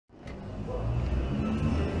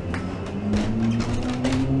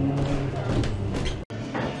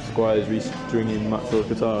Squire's restringing Maxwell's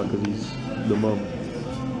guitar because he's the mum.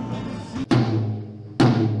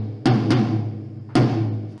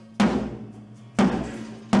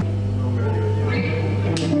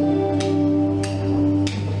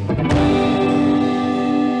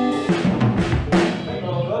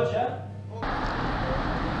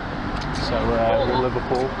 So we're in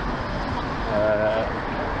Liverpool.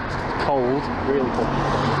 Cold, really cold.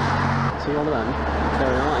 See one of them?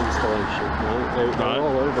 They're an art installation, right? They're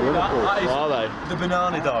all over Liverpool. That is are they? The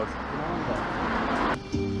banana dog.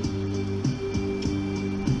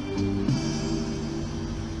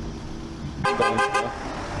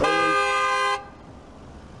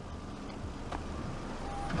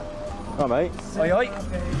 Hi mate. Oi oi.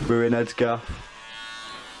 We're in Ed's gaff.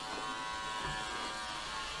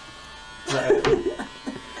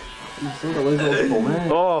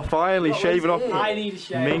 Oh, finally shaving off. I need a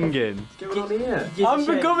shave. Minging. I'm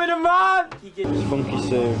becoming a man! Funky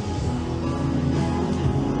Sue.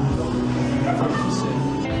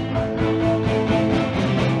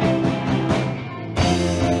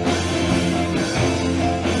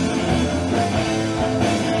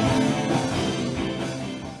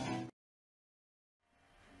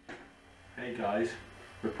 Hey guys,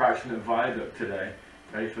 we're practicing at Viaduct today,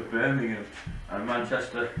 ready for Birmingham and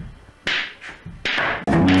Manchester.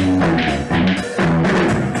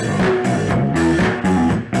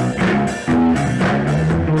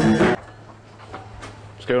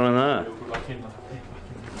 What's going on there? What's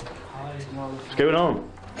going on?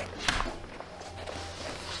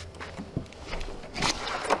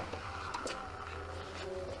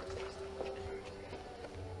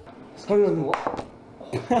 What's going on what?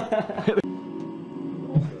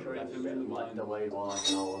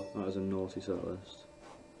 That was a naughty set list.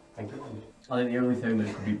 I think the only thing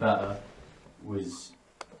that could be better was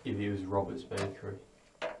if it was Robert's Bakery.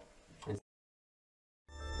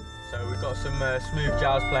 So we've got some smooth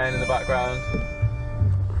jazz playing in the background.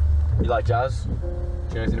 You like jazz? Do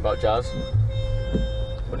you know anything about jazz?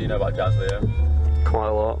 What do you know about jazz, Leo? Quite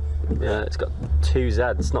a lot. Yeah, it's got 2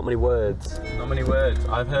 Z's, not many words. Not many words.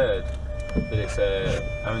 I've heard that it's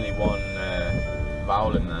only one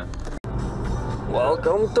vowel in there.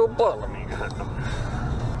 Welcome to Birmingham.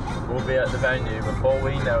 We'll be at the venue before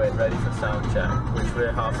we know it, ready for sound check, which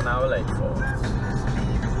we're half an hour late for.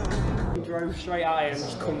 We drove straight at him,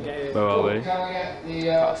 just couldn't get it. Where are we? Can we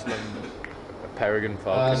get the Peregrine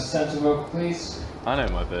Falcon. centre vocal, please? I know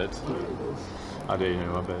my birds. I do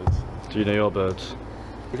know my birds. Do you know your birds?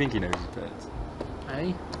 I think he knows his birds.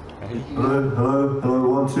 Hey? Hello, hello, hello,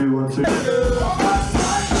 1 2 1 2.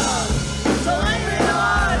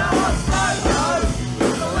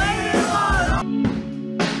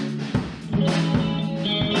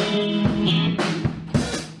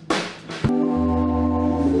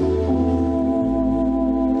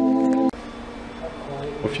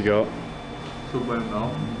 What you got?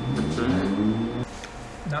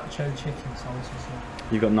 Nacho chicken sauce.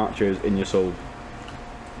 You got nachos in your soul.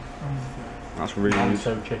 That's really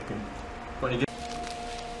good. chicken. I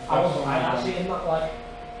actually in that like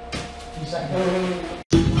 2 seconds.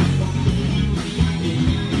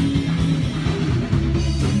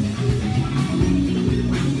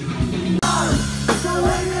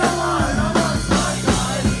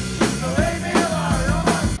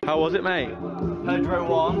 How was it, mate? Pedro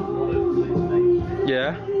 1.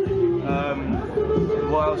 Yeah.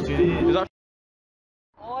 What else do you need? Is that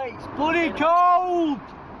Oh, it's bloody cold!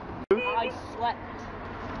 I slept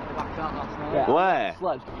back out last night. Where?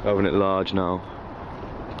 Slept. Having it large now.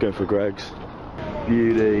 Going for Greg's.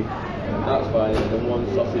 Beauty. That's fine, and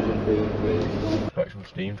 1 sausage and bean, please. Expect some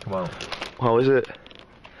steam to come out. How is it?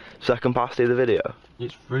 Second pasty of the video.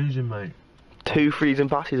 It's freezing, mate. 2 freezing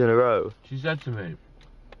pasties in a row. She said to me,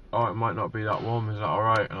 oh, it might not be that warm, is that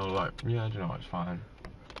alright? And I was like, yeah, do you know, it's fine.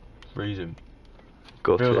 Freezing.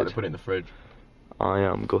 Gutted. Feels like they put it in the fridge. I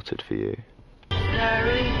am gutted for you.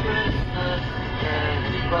 Merry Christmas,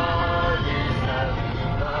 everybody's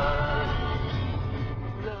having fun.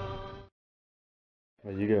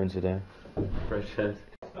 Where are you going today? Fresh head.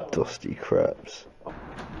 Dusty crepes.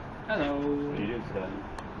 Hello. What are you doing today?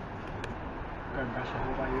 Going pressure,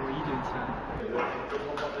 how about you? What are you doing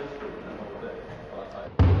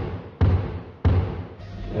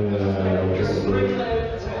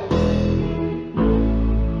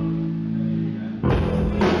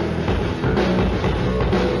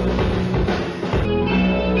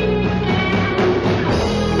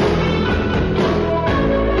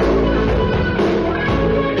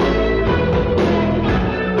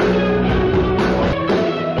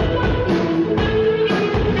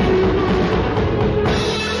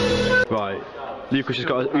Right, Lucas has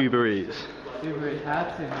got his Uber Eats. do really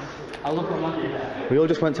hard to, man. I look at Mackey's. We all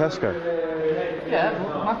just went Tesco. Yeah,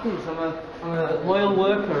 but Mackey's, I'm a loyal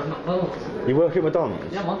worker of McDonald's. You work at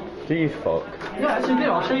McDonald's? Yeah, man. Do you fuck? Yeah, I actually do.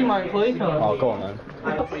 I'll show you my employee card. Oh, go on then.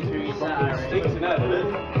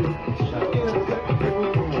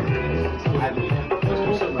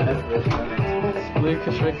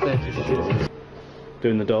 Lucas Richter.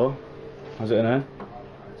 Doing the door. How's it in here?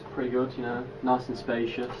 It's pretty good, you know, nice and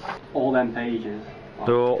spacious. All them pages. Like,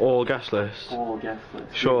 They're all guest lists. all guest lists.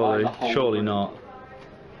 Surely, Like the whole surely of not.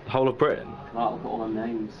 The whole of Britain? Like, look at all them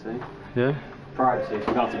names, see? Yeah? Privacy,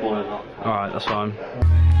 so we have to blur that. Alright, that's fine.